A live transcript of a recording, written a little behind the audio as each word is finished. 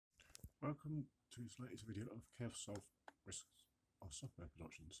Welcome to this latest video of Care Solve Risks of Software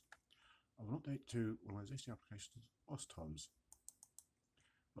Productions. I will update to one of my existing applications, BusTimes,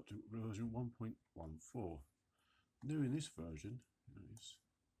 up to version 1.14. New in this version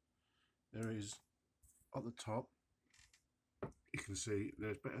there is at the top, you can see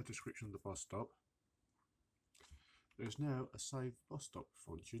there's better description of the bus stop. There's now a save bus stop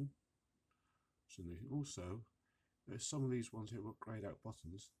function. So also there's some of these ones here with greyed out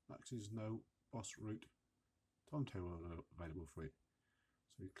buttons. That is no bus route timetable available for it.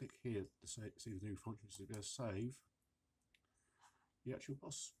 So you click here to see the new functions to be able to save the actual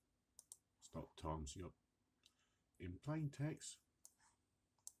bus stop times. You're in plain text.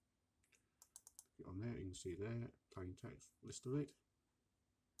 Click on there, you can see there plain text list of it.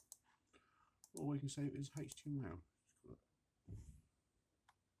 Or we can save it as HTML.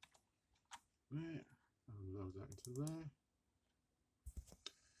 There, and load that into there,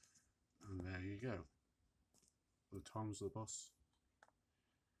 and there you go. The times of the bus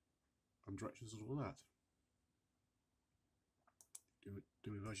and directions and all that.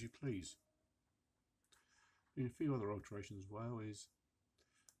 Do it as you please. And a few other alterations as well is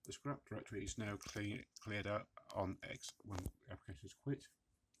the scrap directory is now cleared out on X when the application is quit.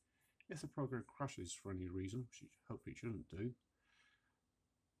 If the program crashes for any reason, which hopefully it shouldn't do,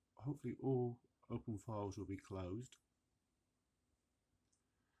 hopefully all open files will be closed.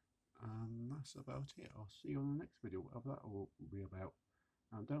 And that's about it. I'll see you on the next video, whatever that will be about.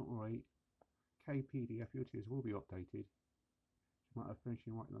 And don't worry, KPDF utilities will be updated. It's a matter of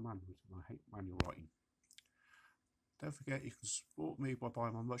finishing writing the manuals, and I hate manual writing. Don't forget, you can support me by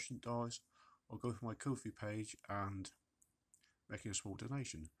buying my merchandise or go to my Ko-fi page and making a small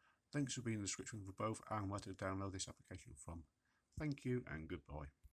donation. Links will be in the description for both and where to download this application from. Thank you and goodbye.